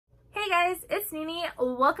guys, it's Nini.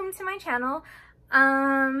 Welcome to my channel.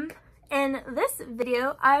 In this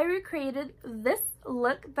video, I recreated this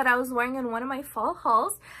look that I was wearing in one of my fall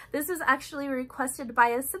hauls. This was actually requested by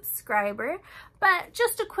a subscriber, but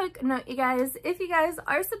just a quick note, you guys, if you guys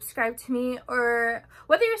are subscribed to me, or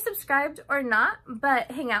whether you're subscribed or not,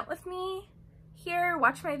 but hang out with me here,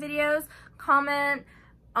 watch my videos, comment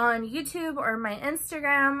on YouTube or my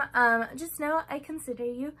Instagram, just know I consider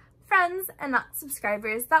you friends and not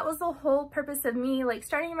subscribers. That was the whole purpose of me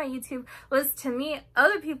starting my YouTube, was to meet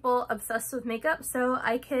other people obsessed with makeup so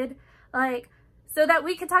I could so that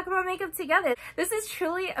we could talk about makeup together. This is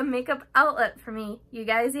truly a makeup outlet for me, you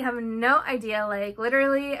guys. You have no idea.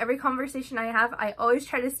 Literally every conversation I have, I always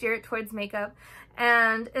try to steer it towards makeup,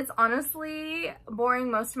 and it's honestly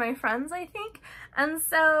boring most of my friends, I think. And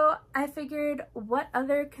so I figured, what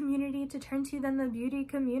other community to turn to than the beauty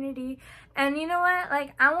community? And you know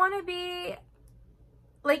what, I want to be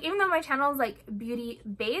even though my channel is beauty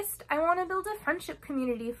based, I want to build a friendship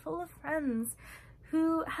community full of friends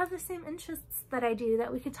who have the same interests that I do,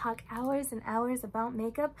 that we could talk hours and hours about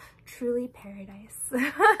makeup. Truly paradise.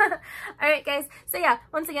 Alright guys, so yeah,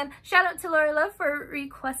 once again, shout out to Laura Love for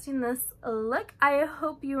requesting this look. I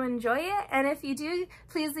hope you enjoy it, and if you do,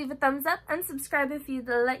 please leave a thumbs up and subscribe if you'd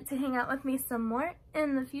like to hang out with me some more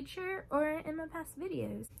in the future or in my past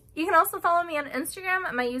videos. You can also follow me on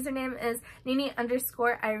Instagram. My username is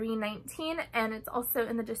Nini_Irene19, and it's also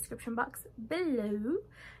in the description box below.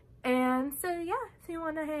 And so yeah, if you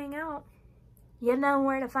want to hang out, you know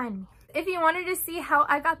where to find me. If you wanted to see how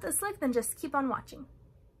I got this look, then just keep on watching.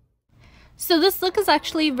 So this look is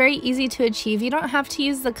actually very easy to achieve. You don't have to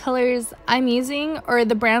use the colors I'm using or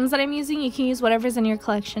the brands that I'm using. You can use whatever's in your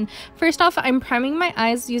collection. First off, I'm priming my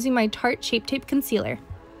eyes using my Tarte Shape Tape Concealer.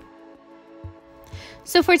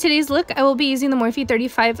 So for today's look, I will be using the Morphe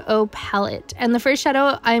 350 palette, and the first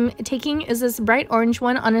shadow I'm taking is this bright orange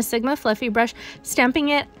one on a Sigma fluffy brush, stamping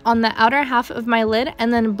it on the outer half of my lid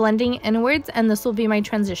and then blending inwards, and this will be my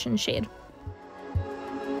transition shade.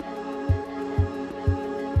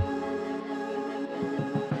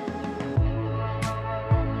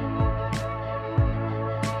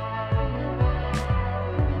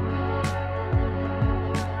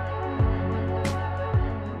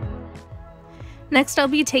 Next, I'll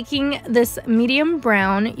be taking this medium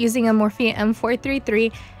brown using a Morphe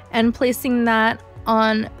M433 and placing that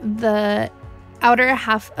on the outer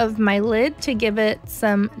half of my lid to give it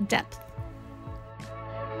some depth.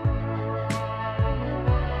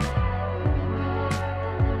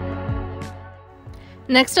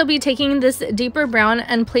 Next, I'll be taking this deeper brown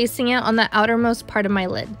and placing it on the outermost part of my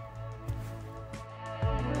lid.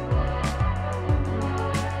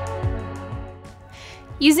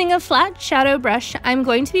 Using a flat shadow brush, I'm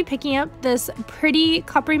going to be picking up this pretty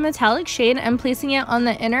coppery metallic shade and placing it on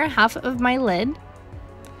the inner half of my lid.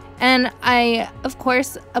 And I, of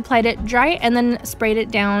course, applied it dry and then sprayed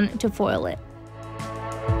it down to foil it.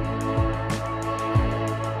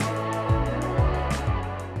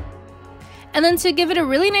 And then to give it a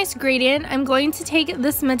really nice gradient, I'm going to take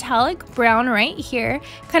this metallic brown right here.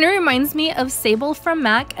 Kind of reminds me of Sable from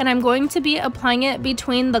MAC, and I'm going to be applying it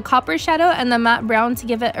between the copper shadow and the matte brown to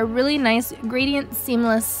give it a really nice gradient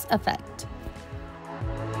seamless effect.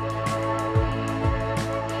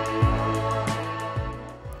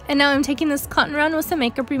 And now I'm taking this cotton round with some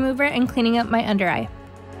makeup remover and cleaning up my under eye.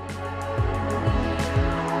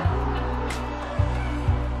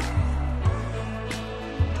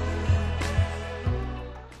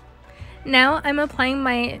 Now I'm applying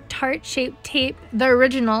my Tarte Shape Tape, the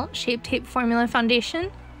original Shape Tape Formula Foundation,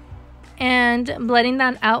 and blending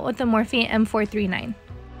that out with the Morphe M439.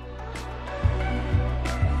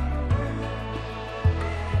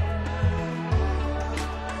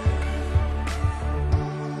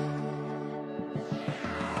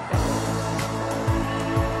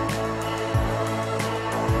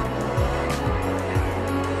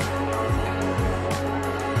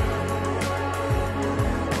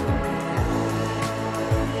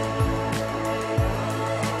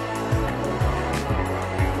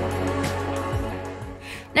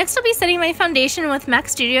 Next, I'll be setting my foundation with MAC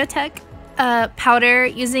Studio Tech powder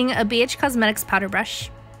using a BH Cosmetics powder brush.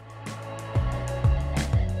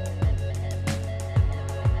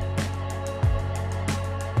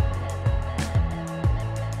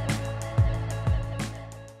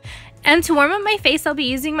 And to warm up my face, I'll be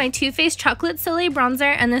using my Too Faced Chocolate Soleil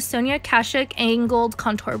bronzer and the Sonia Kashuk Angled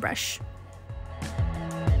Contour Brush.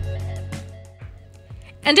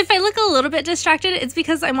 And if I look a little bit distracted, it's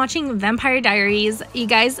because I'm watching Vampire Diaries. You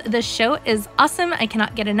guys, the show is awesome. I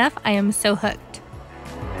cannot get enough. I am so hooked.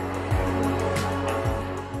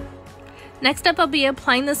 Next up, I'll be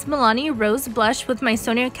applying this Milani Rose Blush with my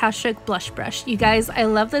Sonia Kashuk Blush Brush. You guys, I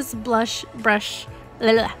love this blush brush.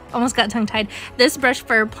 Almost got tongue-tied. This brush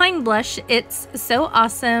for applying blush, it's so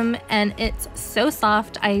awesome and it's so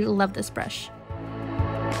soft. I love this brush.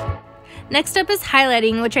 Next up is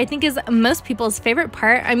highlighting, which I think is most people's favorite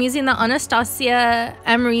part. I'm using the Anastasia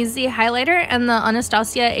Amrezy highlighter and the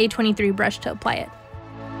Anastasia A23 brush to apply it.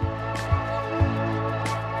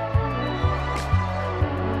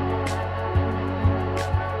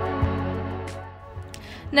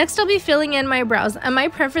 Next, I'll be filling in my brows, and my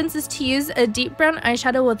preference is to use a deep brown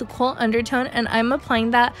eyeshadow with a cool undertone, and I'm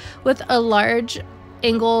applying that with a large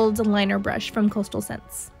angled liner brush from Coastal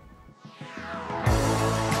Scents.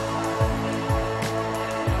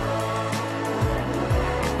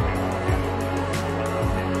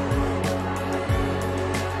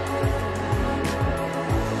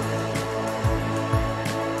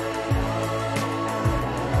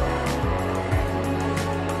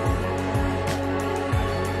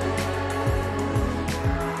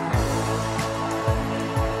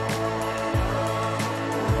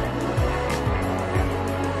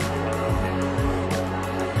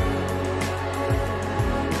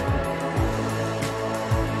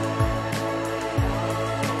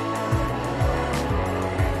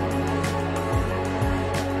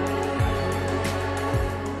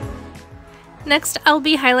 Next, I'll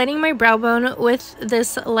be highlighting my brow bone with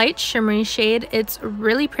this light shimmery shade. It's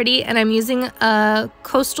really pretty, and I'm using a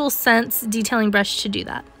Coastal Scents detailing brush to do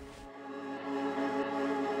that.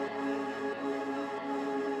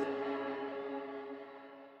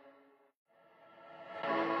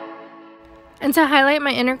 And to highlight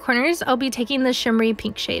my inner corners, I'll be taking the shimmery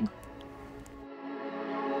pink shade.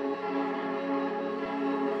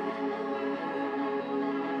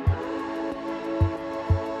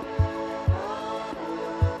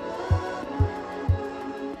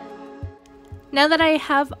 Now that I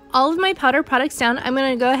have all of my powder products down, I'm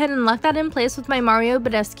going to go ahead and lock that in place with my Mario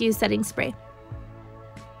Badescu setting spray.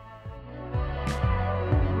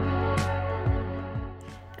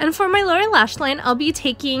 And for my lower lash line, I'll be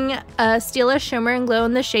taking a Stila Shimmer and Glow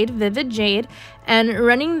in the shade Vivid Jade and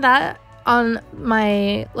running that on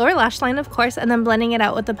my lower lash line, of course, and then blending it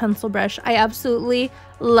out with a pencil brush. I absolutely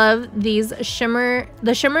love these the Shimmer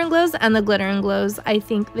and Glows and the Glitter and Glows. I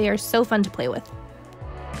think they are so fun to play with.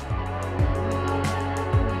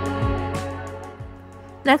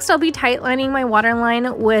 Next, I'll be tightlining my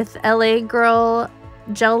waterline with LA Girl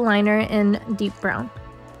gel liner in deep brown.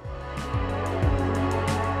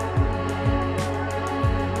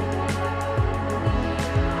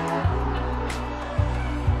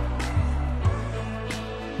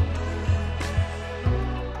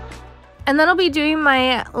 And then I'll be doing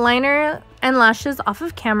my liner and lashes off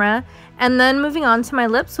of camera, and then moving on to my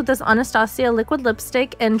lips with this Anastasia liquid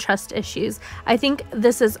lipstick in Trust Issues. I think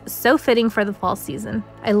this is so fitting for the fall season.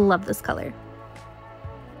 I love this color.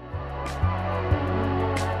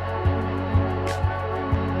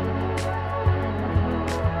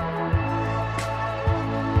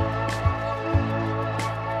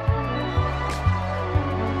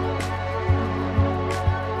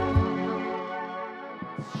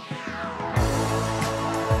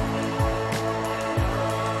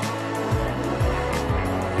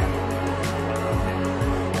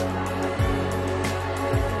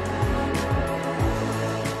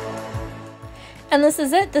 And this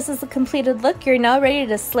is it. This is the completed look. You're now ready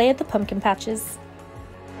to slay at the pumpkin patches.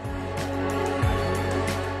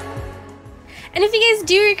 And if you guys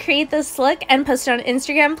do recreate this look and post it on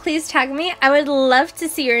Instagram, please tag me. I would love to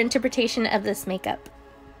see your interpretation of this makeup.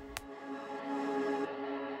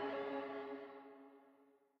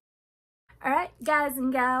 Alright, guys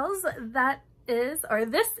and gals,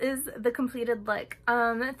 this is the completed look.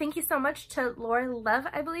 Thank you so much to Laura Love,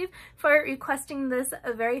 I believe, for requesting this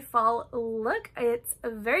very fall look. It's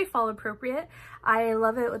very fall appropriate. I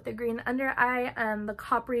love it with the green under eye and the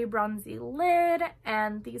coppery bronzy lid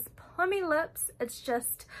and these plummy lips. It's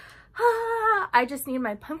just, I just need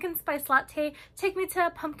my pumpkin spice latte. Take me to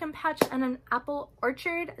a pumpkin patch and an apple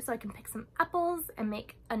orchard so I can pick some apples and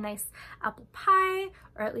make a nice apple pie,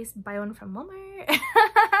 or at least buy one from Walmart.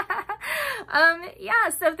 Yeah,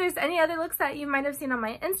 so if there's any other looks that you might have seen on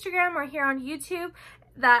my Instagram or here on YouTube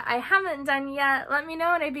that I haven't done yet, let me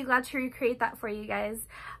know and I'd be glad to recreate that for you guys.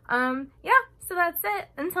 Yeah, so that's it.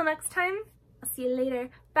 Until next time, I'll see you later.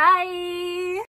 Bye!